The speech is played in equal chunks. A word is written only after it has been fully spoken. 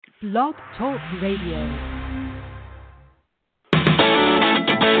Blog Talk Radio.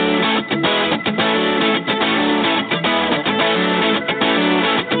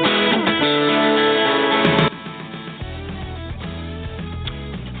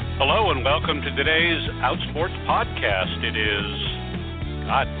 Hello and welcome to today's Outsports podcast. It is,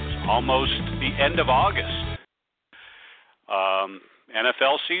 it's almost the end of August.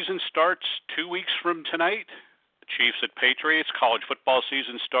 NFL season starts 2 weeks from tonight. Chiefs at Patriots. College football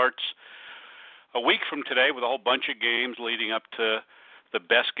season starts a week from today with a whole bunch of games leading up to the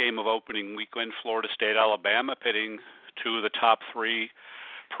best game of opening weekend, Florida State, Alabama, pitting two of the top three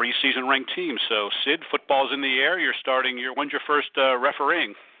preseason ranked teams. So, Sid, football's in the air. When's your first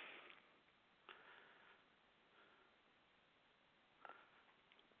refereeing?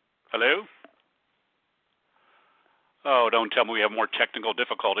 Hello? Oh, don't tell me we have more technical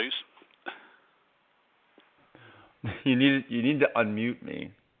difficulties. You need to unmute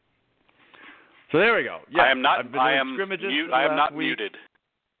me. So there we go. Yeah, I am not. I am not week. muted.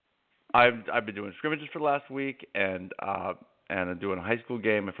 I've been doing scrimmages for the last week, and I'm doing a high school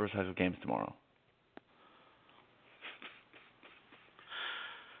game. My first high school game's tomorrow.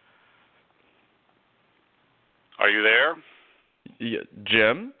 Are you there? Yeah,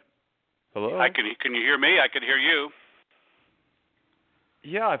 Jim? Hello. Can you hear me? I can hear you.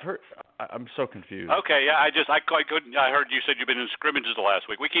 Yeah, I've heard. I'm so confused. Okay, yeah, I couldn't. I heard you said you've been in scrimmages the last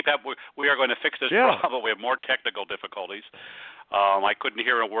week. We are going to fix this problem. We have more technical difficulties. I couldn't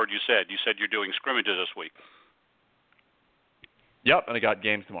hear a word you said. You said you're doing scrimmages this week. Yep, and I got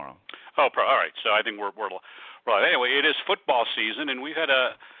games tomorrow. Oh, all right. So I think we're right. Anyway, it is football season, and we've had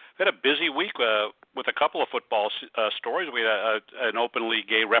a busy week with a couple of football stories. We had an openly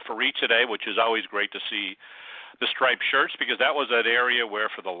gay referee today, which is always great to see. The striped shirts, because that was an area where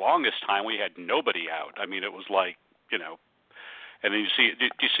for the longest time we had nobody out. I mean, it was like, and then you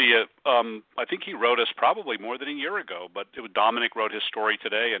see, I think he wrote us probably more than a year ago, but Dominic wrote his story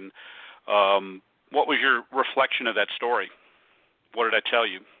today. And what was your reflection of that story? What did I tell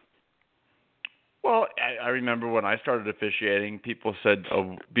you? Well, I remember when I started officiating, people said,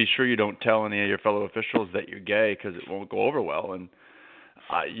 "Oh, be sure you don't tell any of your fellow officials that you're gay because it won't go over well." And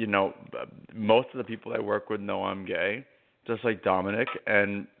most of the people I work with know I'm gay, just like Dominic,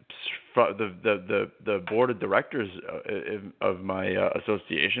 and the board of directors of my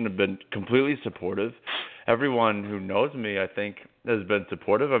association have been completely supportive. Everyone who knows me, I think, has been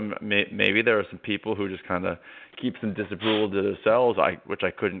supportive. Maybe there are some people who just kind of keep some disapproval to themselves, which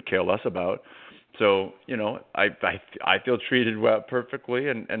I couldn't care less about. So, I feel treated perfectly,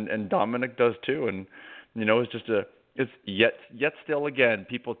 and Dominic does too. And it's just it's yet still again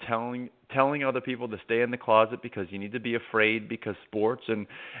people telling other people to stay in the closet because you need to be afraid because sports and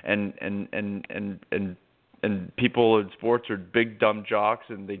people in sports are big dumb jocks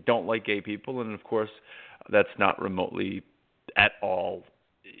and they don't like gay people, and of course that's not remotely at all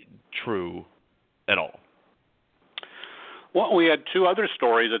true at all. Well, we had two other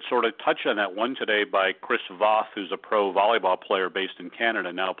stories that sort of touch on that. One today by Chris Voth, who's a pro volleyball player based in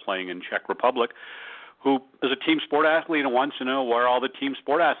Canada, now playing in Czech Republic, who is a team sport athlete and wants to know where all the team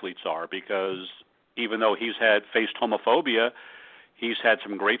sport athletes are, because even though he's faced homophobia, he's had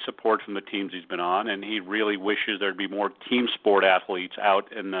some great support from the teams he's been on, and he really wishes there'd be more team sport athletes out.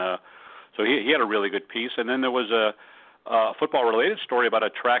 So he had a really good piece. And then there was a football-related story about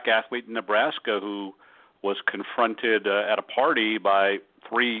a track athlete in Nebraska who was confronted at a party by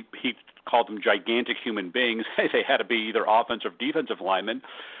three, he called them gigantic human beings. They had to be either offensive or defensive linemen,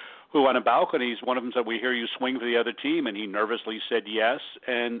 who on a balcony, one of them said, "We hear you swing for the other team," and he nervously said yes,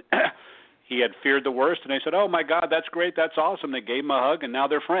 and he had feared the worst, and they said, "Oh my God, that's great, that's awesome." They gave him a hug, and now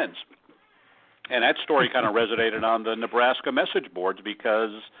they're friends. And that story kind of resonated on the Nebraska message boards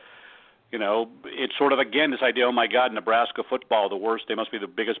because, it's sort of, again, this idea, oh my God, Nebraska football, the worst, they must be the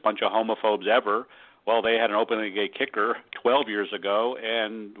biggest bunch of homophobes ever. Well, they had an openly gay kicker 12 years ago,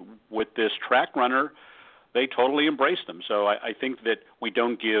 and with this track runner, they totally embrace them. So I think that we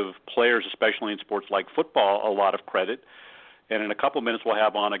don't give players, especially in sports like football, a lot of credit. And in a couple of minutes, we'll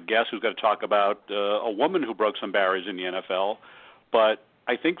have on a guest who's going to talk about a woman who broke some barriers in the NFL. But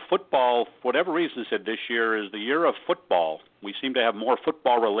I think football, for whatever reason, said this year is the year of football. We seem to have more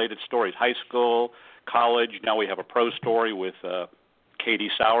football-related stories, high school, college. Now we have a pro story with Katie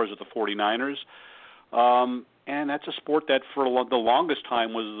Sowers of the 49ers. And that's a sport that for the longest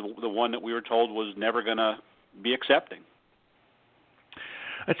time was the one that we were told was never going to be accepting.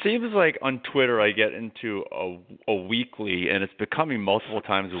 It seems like on Twitter I get into a weekly, and it's becoming multiple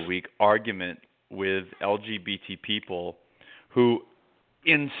times a week, argument with LGBT people who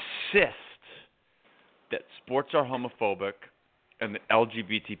insist that sports are homophobic and the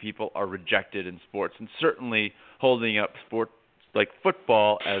LGBT people are rejected in sports, and certainly holding up sports like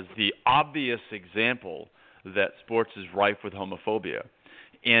football as the obvious example that sports is rife with homophobia.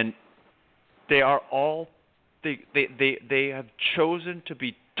 And they are all they have chosen to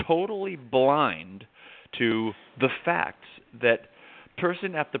be totally blind to the facts that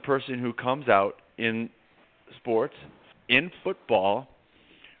person after person who comes out in sports, in football,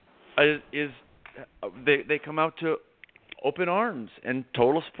 they come out to open arms and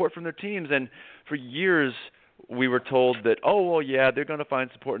total support from their teams. And for years we were told that, oh, well, yeah, they're going to find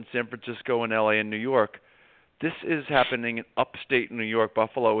support in San Francisco and LA and New York. This is happening in upstate New York.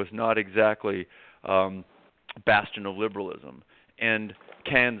 Buffalo is not exactly bastion of liberalism. And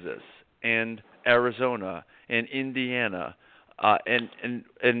Kansas and Arizona and Indiana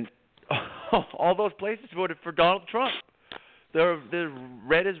and all those places voted for Donald Trump. They're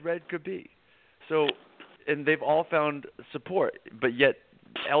red as red could be. So, and they've all found support, but yet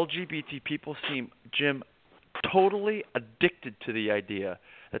LGBT people seem, Jim, totally addicted to the idea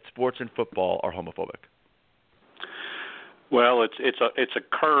that sports and football are homophobic. Well, it's a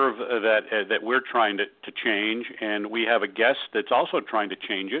curve that we're trying to change, and we have a guest that's also trying to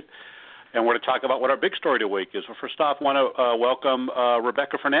change it. And we're going to talk about what our big story of the week is. So first off, I want to welcome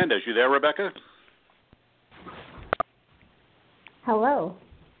Rebecca Fernandez. You there, Rebecca? Hello.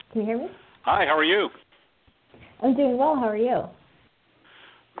 Can you hear me? Hi, how are you? I'm doing well. How are you?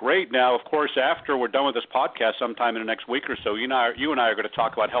 Great. Now, of course, after we're done with this podcast sometime in the next week or so, you and I are going to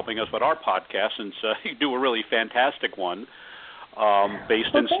talk about helping us with our podcast, since you do a really fantastic one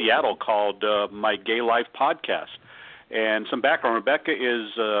based in Seattle called My Gay Life Podcast. And some background, Rebecca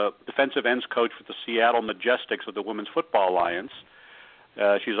is defensive ends coach for the Seattle Majestics of the Women's Football Alliance.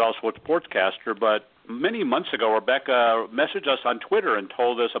 She's also a sportscaster, but many months ago, Rebecca messaged us on Twitter and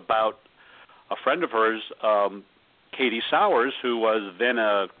told us about a friend of hers, Katie Sowers, who was then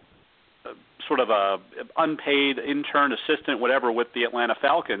a sort of a unpaid intern, assistant, whatever, with the Atlanta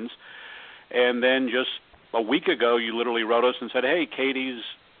Falcons. And then just a week ago, you literally wrote us and said, hey, Katie's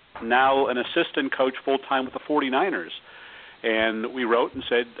now an assistant coach full-time with the 49ers. And we wrote and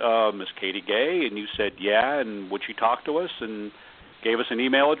said, is Katie gay? And you said, yeah, and would she talk to us? And gave us an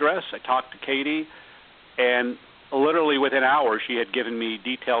email address. I talked to Katie, and literally within hours she had given me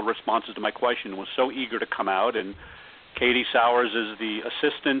detailed responses to my question and was so eager to come out. And Katie Sowers is the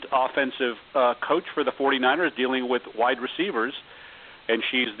assistant offensive coach for the 49ers, dealing with wide receivers. And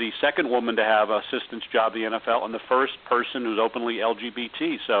she's the second woman to have an assistant's job in the NFL and the first person who's openly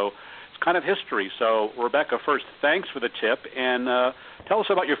LGBT. So it's kind of history. So, Rebecca, first, thanks for the tip. And tell us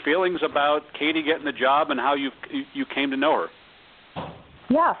about your feelings about Katie getting the job and how you came to know her.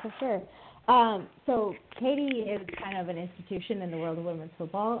 Yeah, for sure. So Katie is kind of an institution in the world of women's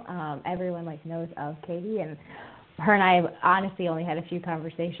football. Everyone knows of Katie, and her and I honestly only had a few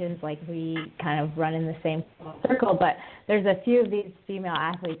conversations. We kind of run in the same circle, but there's a few of these female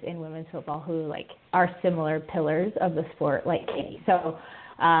athletes in women's football who are similar pillars of the sport, like Katie. So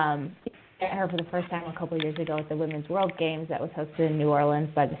I met her for the first time a couple of years ago at the Women's World Games that was hosted in New Orleans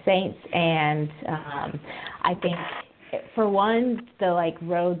by the Saints, and I think for one, the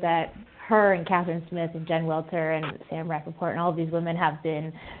road that her and Catherine Smith and Jen Welter and Sam Rappaport and all of these women have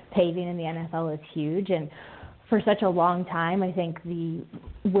been paving in the NFL is huge. And for such a long time, I think the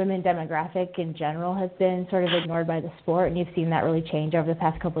women demographic in general has been sort of ignored by the sport, and you've seen that really change over the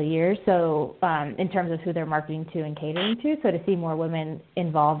past couple of years. So in terms of who they're marketing to and catering to, so to see more women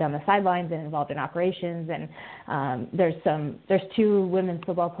involved on the sidelines and involved in operations, and there's two women's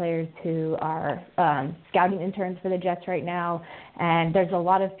football players who are scouting interns for the Jets right now, and there's a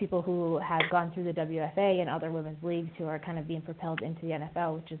lot of people who have gone through the WFA and other women's leagues who are kind of being propelled into the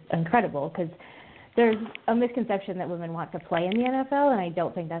NFL, which is incredible because there's a misconception that women want to play in the NFL, and I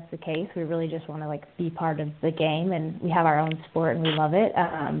don't think that's the case. We really just want to be part of the game, and we have our own sport and we love it.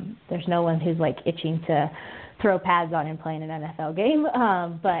 There's no one who's itching to throw pads on and play in an NFL game.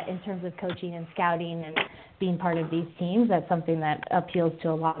 But in terms of coaching and scouting and being part of these teams, that's something that appeals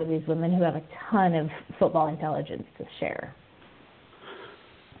to a lot of these women who have a ton of football intelligence to share.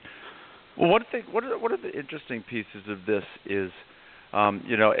 Well, one of the interesting pieces of this is,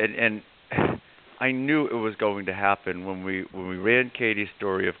 and I knew it was going to happen when we ran Katie's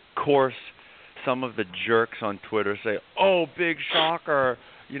story. Of course, some of the jerks on Twitter say, "Oh, big shocker,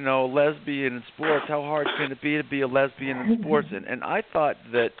 lesbian in sports. How hard can it be a lesbian in sports?" And I thought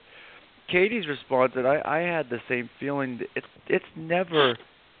that Katie's response, that I had the same feeling. That it's never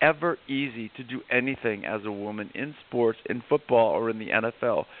ever easy to do anything as a woman in sports, in football, or in the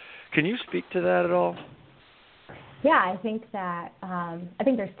NFL. Can you speak to that at all? Yeah, I think that I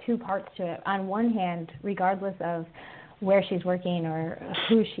think there's two parts to it. On one hand, regardless of where she's working or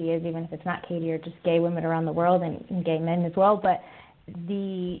who she is, even if it's not Katie or just gay women around the world and gay men as well. But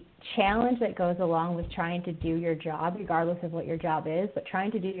the challenge that goes along with trying to do your job, regardless of what your job is, but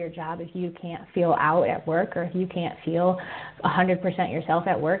trying to do your job if you can't feel out at work or if you can't feel 100% yourself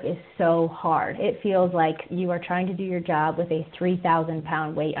at work is so hard. It feels like you are trying to do your job with a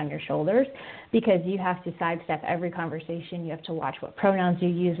 3,000-pound weight on your shoulders because you have to sidestep every conversation. You have to watch what pronouns you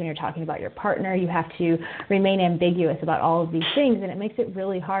use when you're talking about your partner. You have to remain ambiguous about all of these things, and it makes it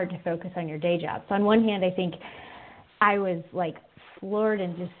really hard to focus on your day job. So on one hand, I think I was like floored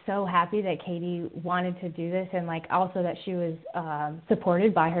and just so happy that Katie wanted to do this, and like also that she was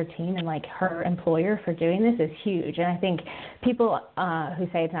supported by her team and like her employer for doing this is huge. And I think people who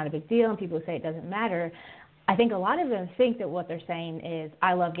say it's not a big deal and people who say it doesn't matter, I think a lot of them think that what they're saying is,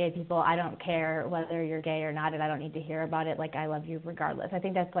 I love gay people, I don't care whether you're gay or not, and I don't need to hear about it, like I love you regardless. I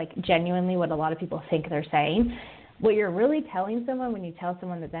think that's like genuinely what a lot of people think they're saying. What you're really telling someone when you tell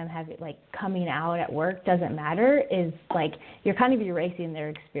someone that them having like coming out at work doesn't matter is like you're kind of erasing their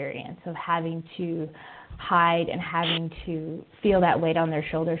experience of having to hide and having to feel that weight on their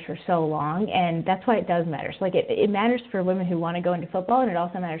shoulders for so long, and that's why it does matter. So like it matters for women who want to go into football, and it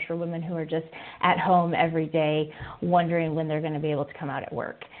also matters for women who are just at home every day wondering when they're going to be able to come out at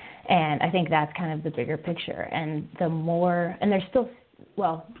work. And I think that's kind of the bigger picture. And the more, and there's still,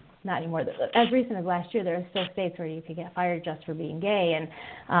 well, not anymore. As recent as last year, there are still states where you could get fired just for being gay.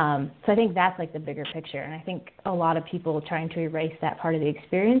 And so I think that's like the bigger picture. And I think a lot of people trying to erase that part of the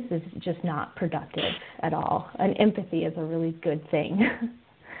experience is just not productive at all. And empathy is a really good thing.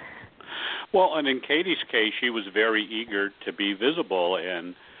 Well, and in Katie's case, she was very eager to be visible,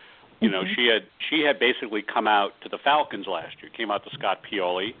 and you know, she had basically come out to the Falcons last year, came out to Scott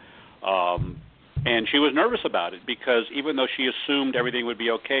Pioli. And she was nervous about it because even though she assumed everything would be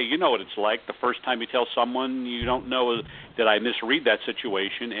okay, you know what it's like. The first time you tell someone, you don't know, did I misread that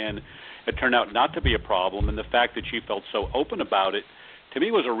situation? And it turned out not to be a problem. And the fact that she felt so open about it, to me,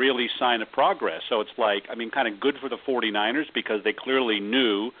 was a really sign of progress. So it's like, I mean, kind of good for the 49ers because they clearly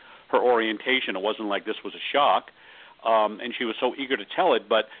knew her orientation. It wasn't like this was a shock. And she was so eager to tell it,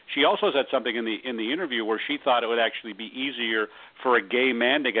 but she also said something in the interview where she thought it would actually be easier for a gay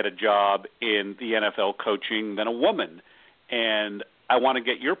man to get a job in the NFL coaching than a woman. And I want to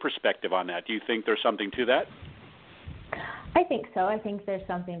get your perspective on that. Do you think there's something to that? I think so. I think there's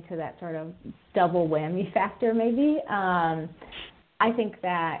something to that sort of double whammy factor maybe.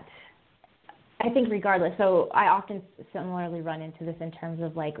 I think regardless, so I often similarly run into this in terms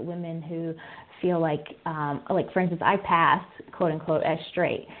of like women who feel like for instance, I pass, quote unquote, as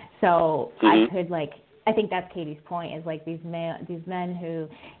straight. So I could I think that's Katie's point is like these men who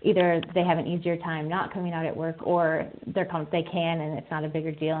either they have an easier time not coming out at work or they can and it's not a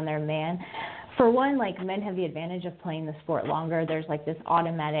bigger deal and they're a man. For one, like men have the advantage of playing the sport longer. There's like this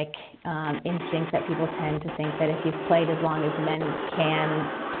automatic instinct that people tend to think that if you've played as long as men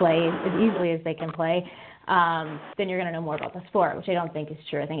can play as easily as they can play, then you're going to know more about the sport, which I don't think is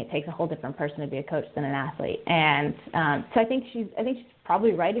true. I think it takes a whole different person to be a coach than an athlete. And so I think she's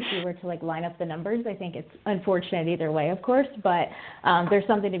probably right if you were to like line up the numbers. I think it's unfortunate either way, of course, but there's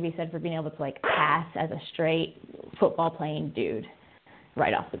something to be said for being able to like pass as a straight football playing dude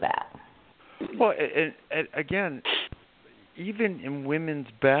right off the bat. Well, and again, even in women's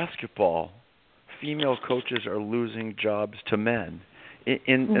basketball, female coaches are losing jobs to men.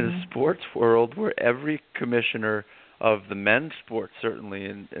 In the sports world, where every commissioner of the men's sports, certainly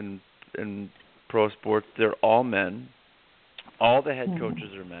in pro sports, they're all men. All the head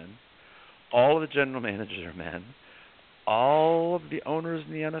coaches are men. All of the general managers are men. All of the owners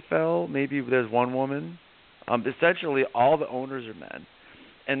in the NFL, maybe there's one woman. Essentially, all the owners are men.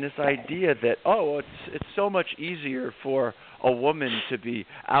 And this idea that, it's so much easier for a woman to be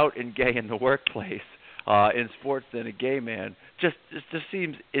out and gay in the workplace in sports than a gay man just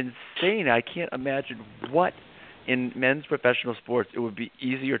seems insane. I can't imagine what in men's professional sports it would be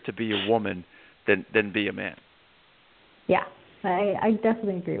easier to be a woman than be a man. Yeah, I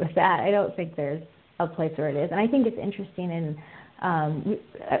definitely agree with that. I don't think there's a place where it is. And I think it's interesting in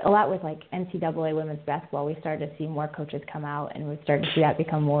a lot with like NCAA women's basketball, we started to see more coaches come out, and we started to see that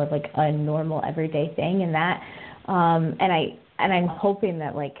become more of like a normal everyday thing. And that, and I'm hoping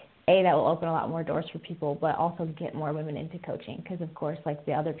that like that will open a lot more doors for people, but also get more women into coaching because of course like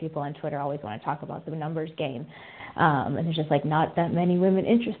the other people on Twitter always want to talk about the numbers game, and there's just like not that many women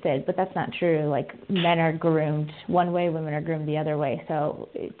interested, but that's not true. Like men are groomed one way, women are groomed the other way. So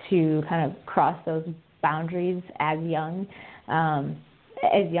to kind of cross those boundaries as young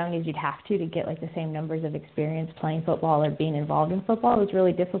as young as you'd have to get like the same numbers of experience playing football or being involved in football is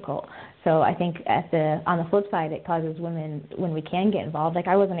really difficult. So I think on the flip side, it causes women, when we can get involved, like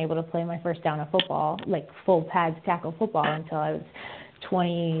I wasn't able to play my first down of football, like full pads tackle football, until I was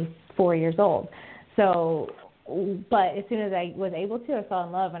 24 years old. So, but as soon as I was able to, I fell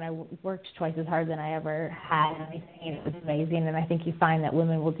in love, and I worked twice as hard than I ever had. And it was amazing, and I think you find that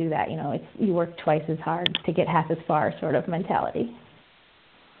women will do that. You know, it's you work twice as hard to get half as far sort of mentality.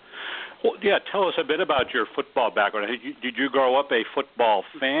 Well, yeah, tell us a bit about your football background. Did you grow up a football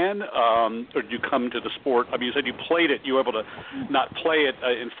fan, or did you come to the sport? I mean, you said you played it. You were able to not play it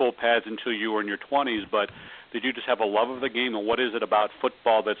in full pads until you were in your 20s, but did you just have a love of the game, and what is it about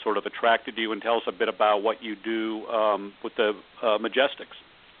football that sort of attracted you? And tell us a bit about what you do with the Majestics.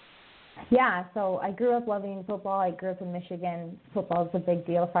 Yeah, so I grew up loving football. I grew up in Michigan. Football is a big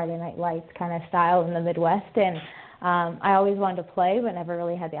deal, Friday Night Lights kind of style in the Midwest, and I always wanted to play, but never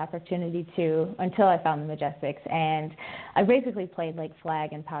really had the opportunity to until I found the Majestics. And I basically played like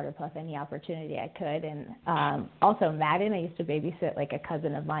flag and powder puff any opportunity I could. And also Madden. I used to babysit like a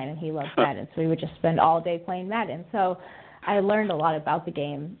cousin of mine, and he loved Madden, so we would just spend all day playing Madden. So I learned a lot about the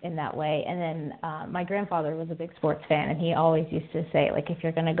game in that way. And then my grandfather was a big sports fan, and he always used to say, like, if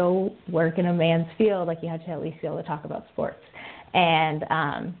you're going to go work in a man's field, like, you have to at least be able to talk about sports. And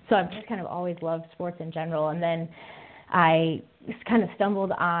so I've just kind of always loved sports in general. And then I just kind of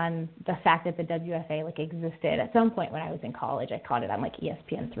stumbled on the fact that the WFA like existed at some point when I was in college. I caught it on like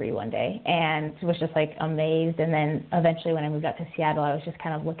ESPN3 one day and was just like amazed. And then eventually when I moved out to Seattle, I was just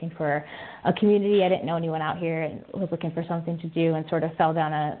kind of looking for a community. I didn't know anyone out here and was looking for something to do, and sort of fell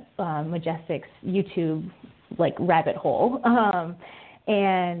down a Majestics YouTube like rabbit hole.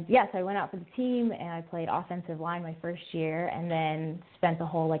 And yes, I went out for the team, and I played offensive line my first year, and then spent the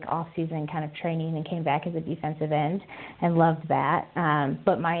whole like off season kind of training, and came back as a defensive end and loved that.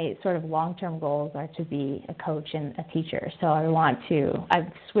 But my sort of long-term goals are to be a coach and a teacher. So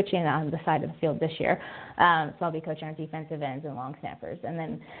I'm switching on the side of the field this year. So I'll be coaching our defensive ends and long snappers. And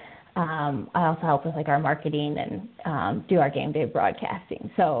then I also help with like our marketing and do our game day broadcasting.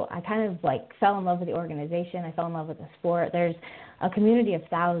 So I kind of like fell in love with the organization. I fell in love with the sport. There's a community of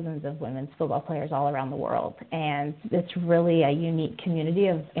thousands of women's football players all around the world, and it's really a unique community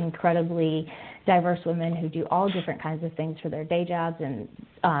of incredibly diverse women who do all different kinds of things for their day jobs and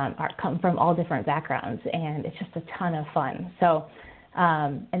come from all different backgrounds, and it's just a ton of fun. So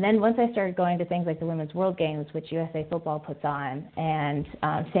and then once I started going to things like the Women's World Games, which USA Football puts on, and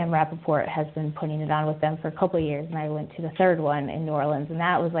Sam Rappaport has been putting it on with them for a couple of years, and I went to the third one in New Orleans, and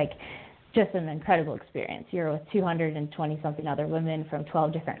that was like just an incredible experience. You're with 220-something other women from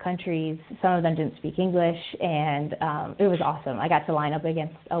 12 different countries. Some of them didn't speak English, and it was awesome. I got to line up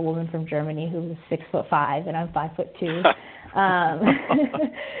against a woman from Germany who was 6'5", and I'm 5'2".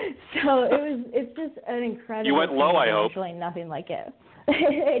 So it's just an incredible. You went low, I hope. Really nothing like it.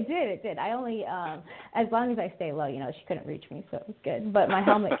 It did. I only, as long as I stay low, she couldn't reach me, so it was good. But my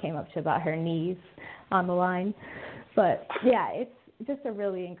helmet came up to about her knees on the line. But yeah, it's just a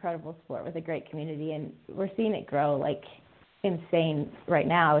really incredible sport with a great community, and we're seeing it grow like insane right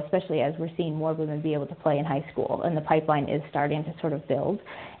now, especially as we're seeing more women be able to play in high school, and the pipeline is starting to sort of build.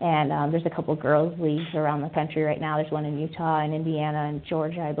 And there's a couple girls leagues around the country right now. There's one in Utah and Indiana and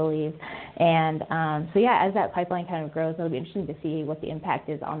Georgia, I believe. And so yeah, as that pipeline kind of grows, it'll be interesting to see what the impact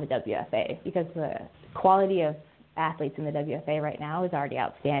is on the WFA, because the quality of athletes in the WFA right now is already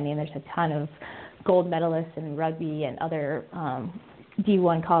outstanding. There's a ton of gold medalists in rugby and other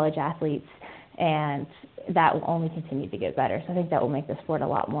D1 college athletes, and that will only continue to get better. So I think that will make the sport a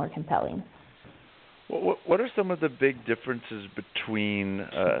lot more compelling. What are some of the big differences between,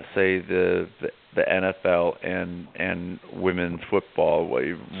 say, the NFL and women's football,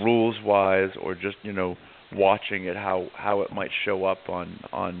 rules-wise, or just watching it, how it might show up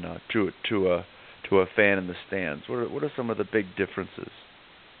to a fan in the stands? What are some of the big differences?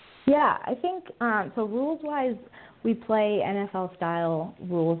 Yeah, I think so. Rules-wise, we play NFL-style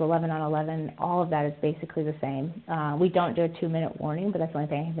rules, 11-on-11. All of that is basically the same. We don't do a 2-minute warning, but that's the only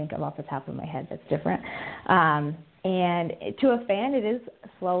thing I can think of off the top of my head that's different. And to a fan, it is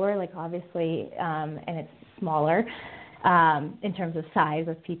slower, like obviously, and it's smaller in terms of size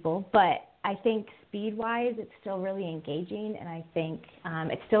of people. But I think speed-wise, it's still really engaging, and I think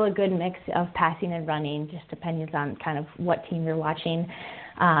it's still a good mix of passing and running, just depending on kind of what team you're watching.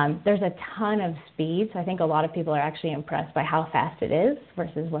 There's a ton of speed, so I think a lot of people are actually impressed by how fast it is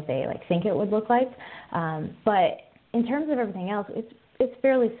versus what they think it would look like. But in terms of everything else, it's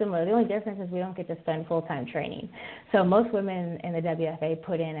fairly similar. The only difference is we don't get to spend full-time training. So most women in the WFA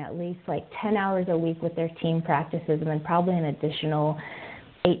put in at least 10 hours a week with their team practices, and then probably an additional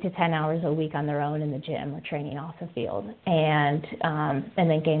 8 to 10 hours a week on their own in the gym or training off the field. And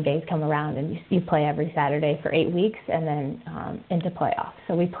then game days come around and you play every Saturday for 8 weeks and then into playoffs.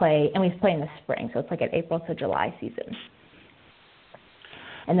 So we play in the spring, so it's like an April to July season.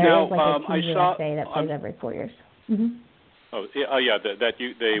 And there is like a Team USA that plays every 4 years. Mm-hmm. Oh yeah,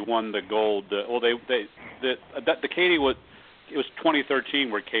 they won the gold. The Katie was. It was 2013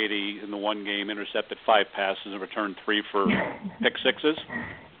 where Katie, in the one game, intercepted 5 passes and returned 3 for pick sixes.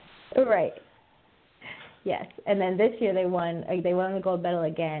 Right. Yes, and then this year they won the gold medal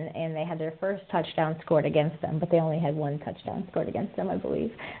again, and they had their first touchdown scored against them, but they only had 1 touchdown scored against them, I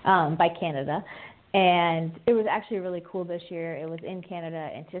believe, by Canada. And it was actually really cool this year. It was in Canada,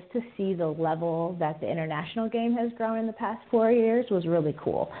 and just to see the level that the international game has grown in the past 4 years was really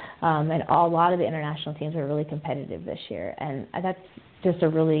cool. And a lot of the international teams are really competitive this year, and that's just a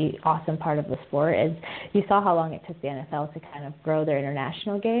really awesome part of the sport. Is you saw how long it took the NFL to kind of grow their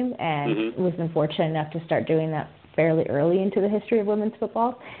international game, and was fortunate enough to start doing that fairly early into the history of women's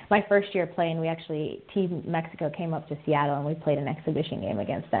football. My first year playing, Team Mexico came up to Seattle and we played an exhibition game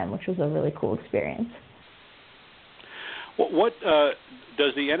against them, which was a really cool experience. What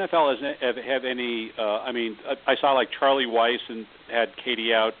does the NFL have any? I saw like Charlie Weiss and had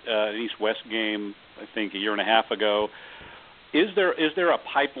Katie out an East-West game, I think a year and a half ago. Is there a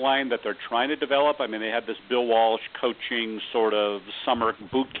pipeline that they're trying to develop? I mean, they had this Bill Walsh coaching sort of summer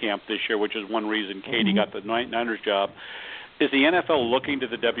boot camp this year, which is one reason Katie got the Niners job. Is the NFL looking to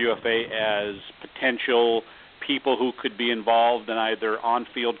the WFA as potential people who could be involved in either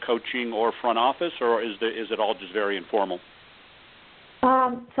on-field coaching or front office, or is it all just very informal?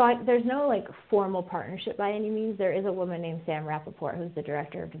 There's no formal partnership by any means. There is a woman named Sam Rappaport who's the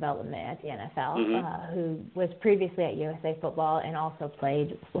director of development at the NFL, who was previously at USA Football and also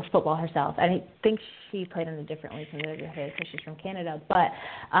played football herself. I think she played in a different league from the WFA because she's from Canada. But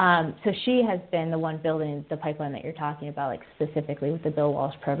so she has been the one building the pipeline that you're talking about, specifically with the Bill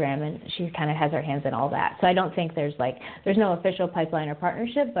Walsh program, and she kind of has her hands in all that. So I don't think there's no official pipeline or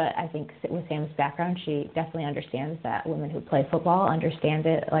partnership, but I think with Sam's background, she definitely understands that women who play football understand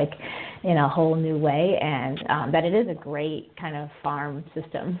it in a whole new way, and that it is a great kind of farm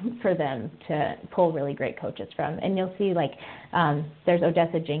system for them to pull really great coaches from. And you'll see there's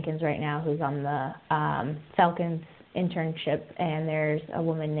Odessa Jenkins right now who's on the Falcons internship, and there's a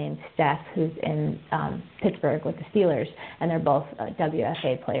woman named Steph who's in Pittsburgh with the Steelers, and they're both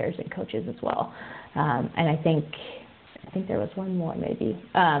WFA players and coaches as well. And I think there was one more maybe.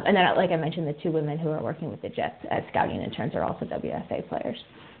 And then, like I mentioned, the 2 women who are working with the Jets as scouting interns are also WFA players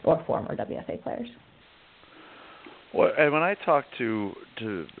or former WFA players. Well, and when I talk to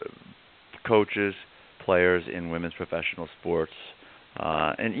coaches, players in women's professional sports,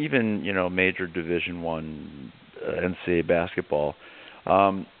 and even major Division I NCAA basketball,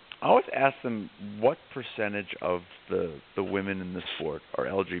 I always ask them what percentage of the women in the sport are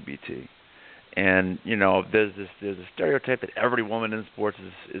LGBT. And there's a stereotype that every woman in sports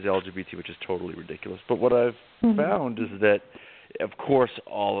is LGBT, which is totally ridiculous. But what I've found is that, of course,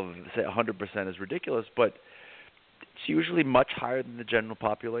 all of say 100% is ridiculous, but it's usually much higher than the general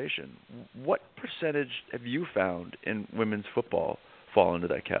population. What percentage have you found in women's football fall into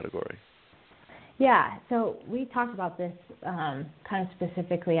that category? Yeah, so we talked about this kind of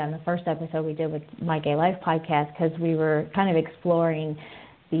specifically on the first episode we did with My Gay Life podcast, because we were kind of exploring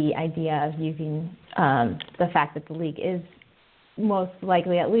the idea of using the fact that the league is most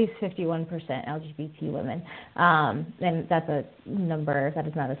likely at least 51% LGBT women. And that's a number that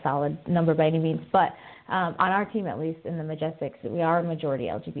is not a solid number by any means. But on our team, at least in the Majestics, we are a majority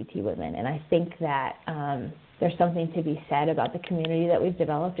LGBT women. And I think that there's something to be said about the community that we've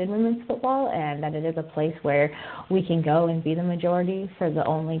developed in women's football, and that it is a place where we can go and be the majority for the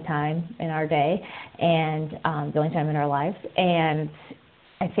only time in our day and the only time in our lives. And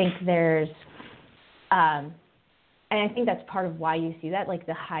I think and I think that's part of why you see that.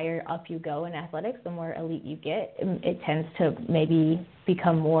 The higher up you go in athletics, the more elite you get. It tends to maybe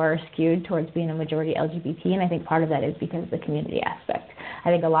become more skewed towards being a majority LGBT, and I think part of that is because of the community aspect. I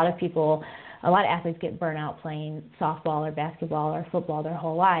think a lot of athletes get burnt out playing softball or basketball or football their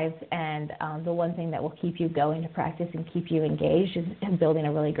whole lives, and the one thing that will keep you going to practice and keep you engaged is building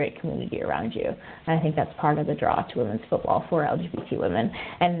a really great community around you. And I think that's part of the draw to women's football for LGBT women.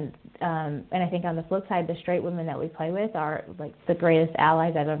 And I think on the flip side, the straight women that we play with are the greatest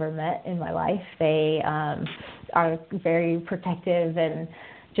allies I've ever met in my life. They are very protective and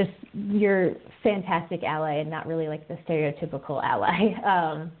just your fantastic ally, and not really the stereotypical ally.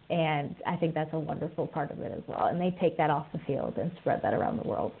 And I think that's a wonderful part of it as well. And they take that off the field and spread that around the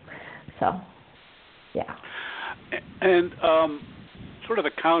world. So, yeah. And Sort of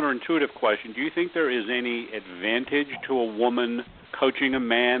a counterintuitive question. Do you think there is any advantage to a woman coaching a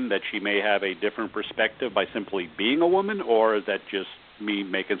man, that she may have a different perspective by simply being a woman, or is that just me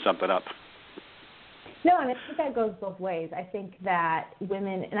making something up? No, I think that goes both ways. I think that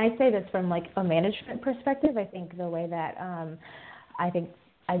women, and I say this from like a management perspective, I think the way that I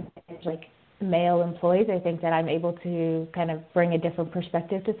manage like male employees, I think that I'm able to kind of bring a different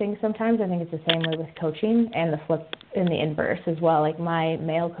perspective to things sometimes. I think it's the same way with coaching, and the flip in the inverse as well. Like my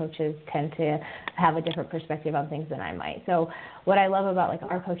male coaches tend to have a different perspective on things than I might. So what I love about like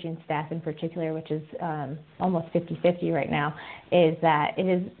our coaching staff in particular, which is almost 50-50 right now, is that it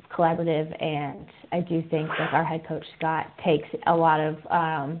is collaborative, and I do think like our head coach Scott takes a lot of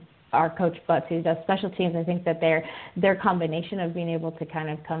our coach Butts, who does special teams. I think that their combination of being able to kind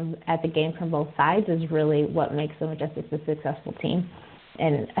of come at the game from both sides is really what makes the Majestics a successful team.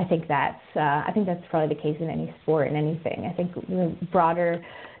 And I think that's probably the case in any sport and anything. I think the broader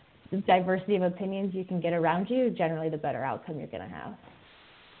diversity of opinions you can get around you, generally the better outcome you're going to have.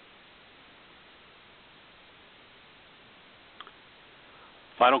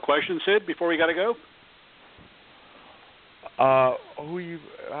 Final question, Sid, before we got to go? How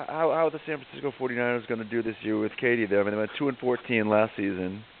are the San Francisco 49ers going to do this year with Katie there? I mean, they went 2-14 last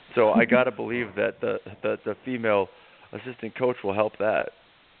season, so I got to believe that the female assistant coach will help that.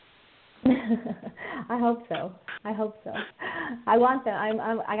 I hope so. I want them.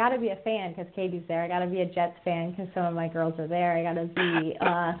 I got to be a fan because Katie's there. I got to be a Jets fan because some of my girls are there. I got to be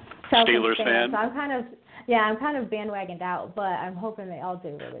Steelers fan. So I'm kind of bandwagoned out, but I'm hoping they all do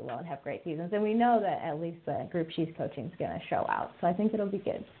really well and have great seasons. And we know that at least the group she's coaching is going to show out. So I think it'll be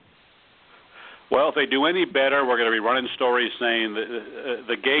good. Well, if they do any better, we're going to be running stories saying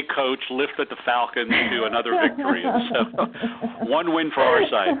the gay coach lifted the Falcons to another victory. So one win for our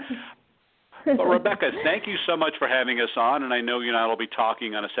side. Well, Rebecca, thank you so much for having us on. And I know you and I will be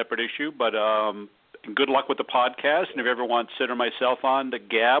talking on a separate issue, but good luck with the podcast. And if you ever want Sid or myself on to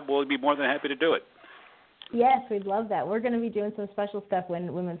gab, we'll be more than happy to do it. Yes, we'd love that. We're going to be doing some special stuff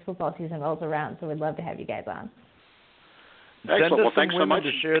when women's football season rolls around, so we'd love to have you guys on. Excellent. Well, thanks so much.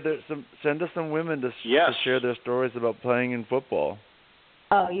 Send us some women to share their stories about playing in football.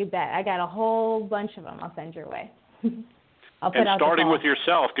 Oh, you bet. I got a whole bunch of them I'll send your way. I'll put and out starting with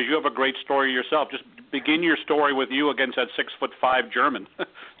yourself, because you have a great story yourself. Just begin your story with you against that 6'5" German.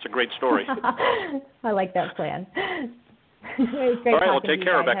 It's a great story. I like that plan. It was great. All right, well, talking to take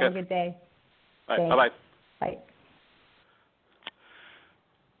care, you guys. Rebecca. Have a good day. All right, bye-bye. Bye.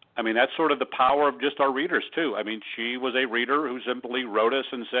 I mean, that's sort of the power of just our readers, too. I mean, she was a reader who simply wrote us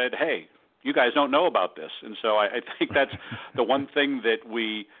and said, hey, you guys don't know about this. And so I think that's the one thing that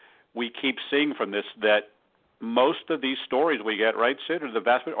we keep seeing from this, that most of these stories we get, right, Sid, or the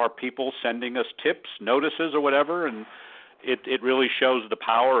vast majority, are people sending us tips, notices, or whatever, and it really shows the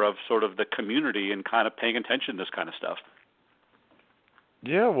power of sort of the community and kind of paying attention to this kind of stuff.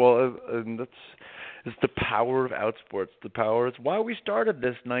 Yeah, well, and it's the power of Outsports. The power. It's why we started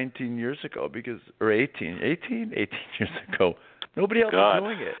this 19 years ago, or 18 years ago. Nobody else was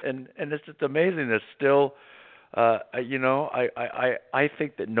doing it, and it's just amazing that still, I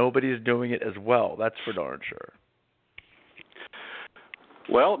think that nobody is doing it as well. That's for darn sure.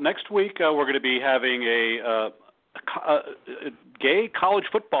 Well, next week we're going to be having a gay college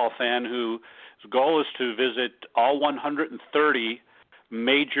football fan whose goal is to visit all 130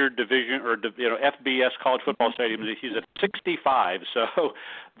 major division or FBS college football stadiums. He's at 65, so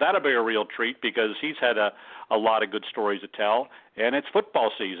that'll be a real treat because he's had a lot of good stories to tell. And it's football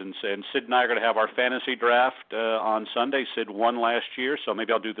season, and Sid and I are going to have our fantasy draft on Sunday. Sid won last year, so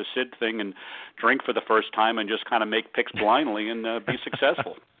maybe I'll do the Sid thing and drink for the first time and just kind of make picks blindly and be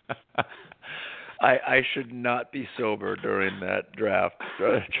successful. I should not be sober during that draft.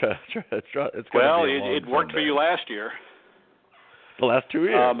 It's well, it worked for you last year. The last 2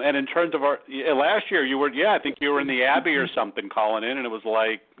 years. And in terms of last year, you were, I think you were in the Abbey or something calling in, and it was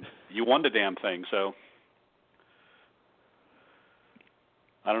like you won the damn thing. So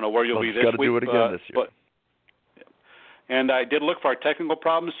I don't know where you'll be this week. Got to do it again this year. And I did look for our technical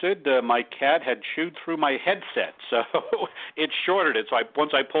problems, Sid. My cat had chewed through my headset, so it shorted it. So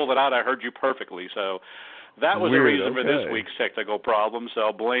once I pulled it out, I heard you perfectly. So that was the reason for this week's technical problem. So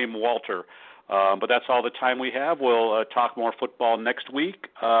I'll blame Walter. But that's all the time we have. We'll talk more football next week.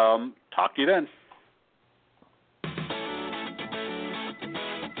 Talk to you then.